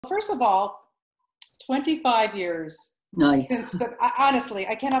First of all, 25 years Nice. since honestly,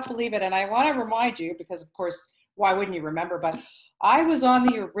 I cannot believe it. And I want to remind you, because of course, why wouldn't you remember? But I was on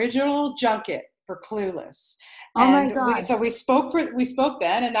the original junket for Clueless. Oh my And God. we spoke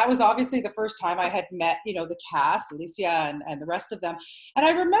then, and that was obviously the first time I had met, the cast, Alicia and the rest of them. And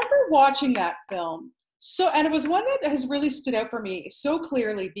I remember watching that film. So, and it was one that has really stood out for me so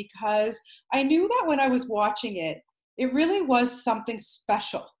clearly, because I knew that when I was watching it, it really was something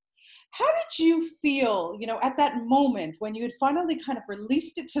special. How did you feel, at that moment when you had finally kind of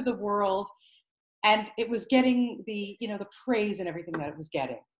released it to the world and it was getting the praise and everything that it was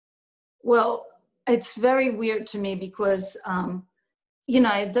getting? Well, it's very weird to me because, I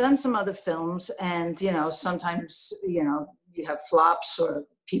had done some other films and, sometimes, you have flops or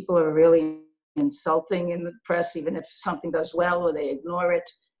people are really insulting in the press, even if something does well or they ignore it.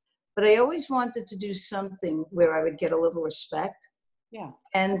 But I always wanted to do something where I would get a little respect. Yeah.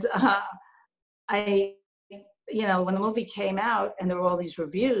 And I, when the movie came out and there were all these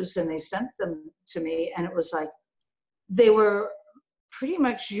reviews and they sent them to me, and it was like, they were pretty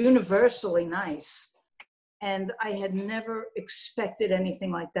much universally nice. And I had never expected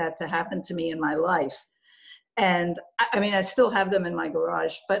anything like that to happen to me in my life. And I mean, I still have them in my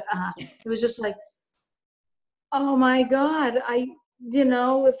garage, but it was just like, oh my God,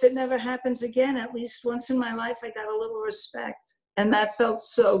 if it never happens again, at least once in my life, I got a little respect. And that felt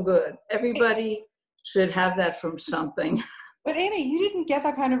so good. Everybody should have that from something. But Amy, you didn't get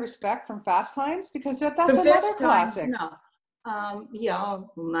that kind of respect from Fast Times, because that's From another Fast classic. Times, no. Yeah,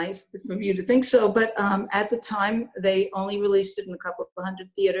 nice for you to think so. But at the time, they only released it in a couple of hundred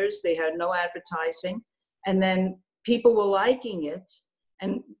theaters. They had no advertising. And then people were liking it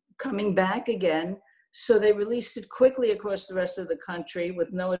and coming back again. So they released it quickly across the rest of the country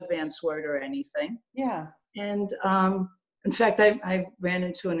with no advance word or anything. Yeah. And in fact, I ran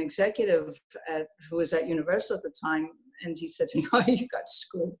into an executive who was at Universal at the time, and he said to me, "Oh, you got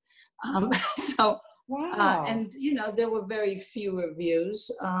screwed." Wow. And there were very few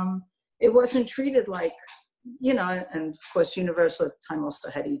reviews. It wasn't treated like, and of course, Universal at the time also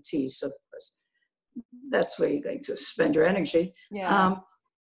had ET, so of course, that's where you're going to spend your energy. Yeah.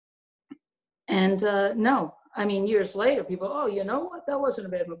 No, I mean, years later, people, oh, you know what? That wasn't a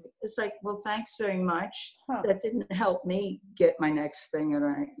bad movie. It's like, well, thanks very much. Huh. That didn't help me get my next thing,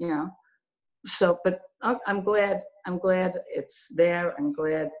 So, but I'm glad it's there. I'm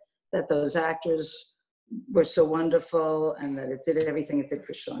glad that those actors were so wonderful and that it did everything it did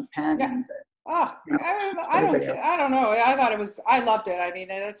for Sean Penn. Yeah. And, I don't know. I loved it. I mean,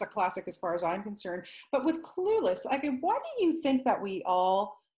 it's a classic as far as I'm concerned. But with Clueless, why do you think that we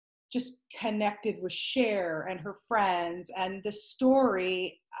all just connected with Cher and her friends and the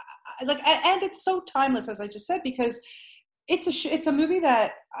story, and it's so timeless, as I just said, because it's a movie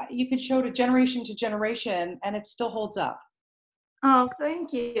that you could show to generation and it still holds up. Oh,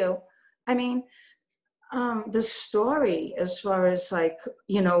 thank you. I mean, the story, as far as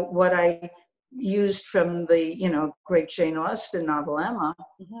what I used from the great Jane Austen novel Emma,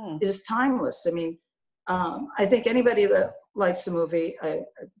 Mm-hmm. is timeless. I mean, I think anybody that likes the movie, I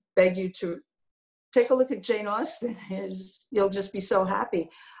beg you to take a look at Jane Austen. You'll just be so happy,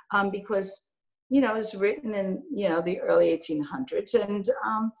 because it's written in the early 1800s, and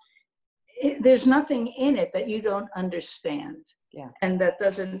there's nothing in it that you don't understand. Yeah. And that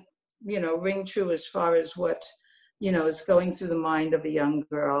doesn't ring true as far as what is going through the mind of a young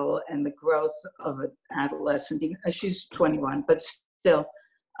girl and the growth of an adolescent. She's 21, but still,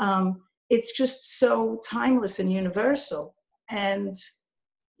 it's just so timeless and universal. And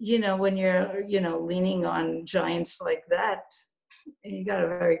when you're leaning on giants like that, you got a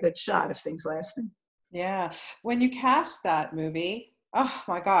very good shot of things lasting. Yeah. When you cast that movie, oh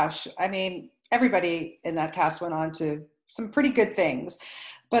my gosh, I mean, everybody in that cast went on to some pretty good things.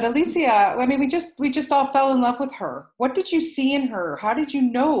 But Alicia, I mean, we just all fell in love with her. What did you see in her? How did you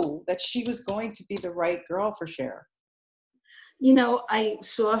know that she was going to be the right girl for Cher? I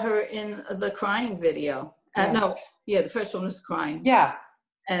saw her in the Crying video. The first one was Crying. Yeah.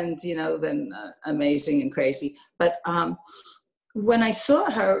 And, then Amazing and Crazy. But when I saw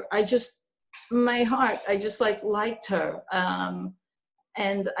her, I just liked her.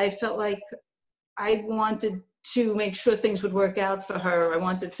 And I felt like I wanted to make sure things would work out for her. I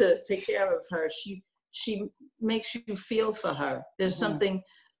wanted to take care of her. She makes you feel for her. There's Mm-hmm. something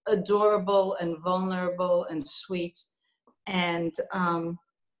adorable and vulnerable and sweet. And,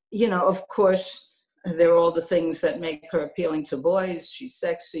 of course, there are all the things that make her appealing to boys. She's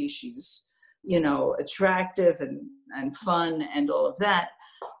sexy, she's, attractive and fun and all of that.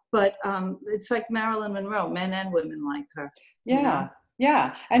 But it's like Marilyn Monroe, men and women like her. Yeah.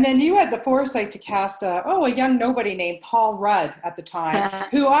 Yeah, and then you had the foresight to cast a young nobody named Paul Rudd at the time,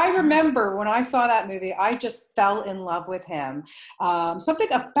 who I remember when I saw that movie, I just fell in love with him. Something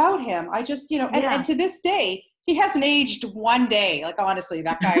about him, I just, and to this day, he hasn't aged one day. Like, honestly,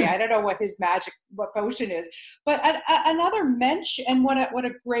 that guy, I don't know what his what potion is, but another mensch, and what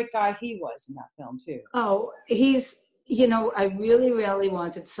a great guy he was in that film too. Oh, he's, I really, really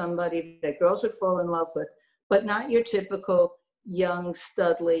wanted somebody that girls would fall in love with, but not your typical young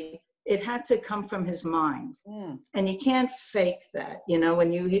studly. It had to come from his mind. And you can't fake that.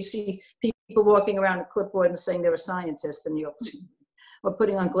 When you see people walking around a clipboard and saying they're a scientist, and or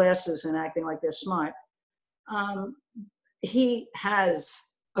putting on glasses and acting like they're smart. He has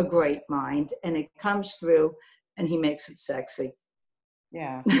a great mind, and it comes through, and he makes it sexy.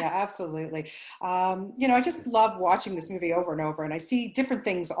 Yeah, absolutely. I just love watching this movie over and over, and I see different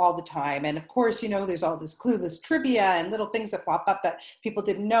things all the time. And of course, there's all this Clueless trivia and little things that pop up that people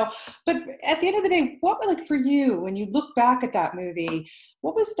didn't know. But at the end of the day, what, like, for you, when you look back at that movie,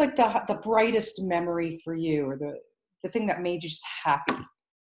 what was like the brightest memory for you, or the thing that made you just happy?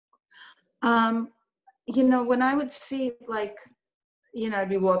 When I would see, like, I'd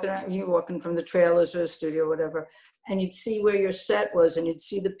be walking around, you walking from the trailers or the studio or whatever, and you'd see where your set was, and you'd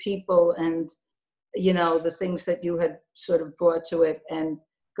see the people and, the things that you had sort of brought to it, and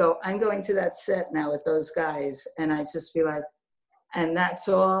go, I'm going to that set now with those guys. And I'd just be like, and that's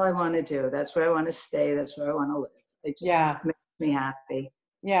all I want to do. That's where I want to stay. That's where I want to live. It just makes me happy.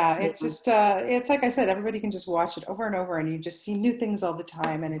 Yeah, it's just, it's like I said, everybody can just watch it over and over, and you just see new things all the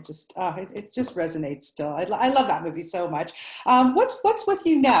time, and it just resonates still. I love that movie so much. What's with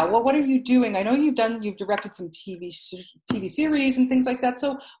you now? Well, what are you doing? I know you've directed some TV series and things like that.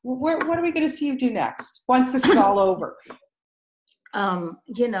 So what are we going to see you do next once this is all over?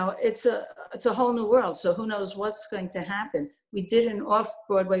 It's a whole new world. So who knows what's going to happen. We did an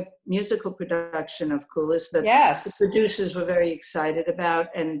off-Broadway musical production of Clueless that the producers were very excited about.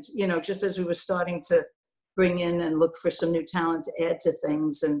 And, just as we were starting to bring in and look for some new talent to add to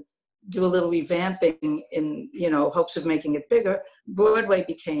things and do a little revamping in, hopes of making it bigger, Broadway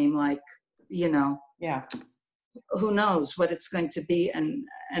became like, who knows what it's going to be and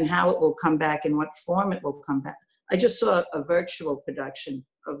how it will come back and what form it will come back. I just saw a virtual production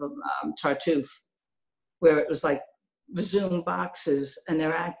of Tartuffe, where it was like Zoom boxes, and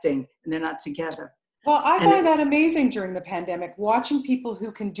they're acting and they're not together. Well, I find that amazing during the pandemic, watching people who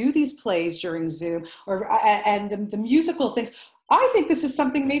can do these plays during Zoom and the musical things. I think this is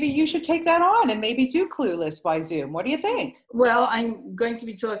something maybe you should take that on and maybe do Clueless by Zoom. What do you think? Well, I'm going to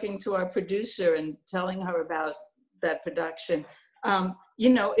be talking to our producer and telling her about that production.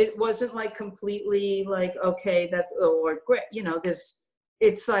 It wasn't like completely like, okay, that, or great,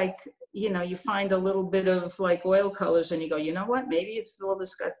 it's like, you find a little bit of like oil colors and you go, you know what, maybe if all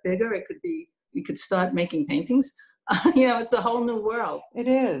this got bigger, it could be, we could start making paintings. It's a whole new world. It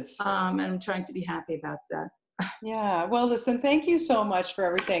is. And I'm trying to be happy about that. Yeah. Well, listen, thank you so much for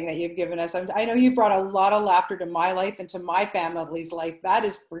everything that you've given us. I know you brought a lot of laughter to my life and to my family's life. That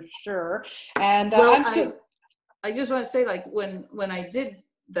is for sure. And I just want to say, like, when I did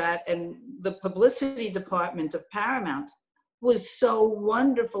that, and the publicity department of Paramount was so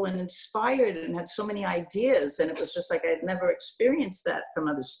wonderful and inspired and had so many ideas. And it was just like, I had never experienced that from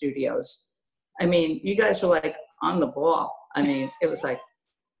other studios. I mean, you guys were like on the ball. I mean, it was like,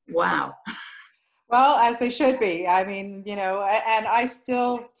 wow. Well, as they should be. I mean, and I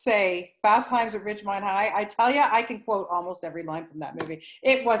still say Fast Times at Ridgemont High. I tell you, I can quote almost every line from that movie.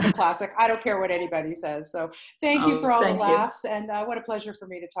 It was a classic. I don't care what anybody says. So thank you for all the laughs. And what a pleasure for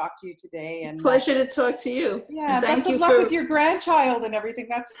me to talk to you today. And pleasure to talk to you. Yeah, best of luck with your grandchild and everything.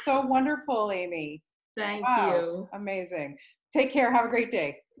 That's so wonderful, Amy. Thank you. Amazing. Take care. Have a great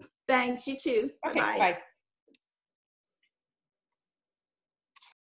day. Thanks, you too. Okay, Bye. bye.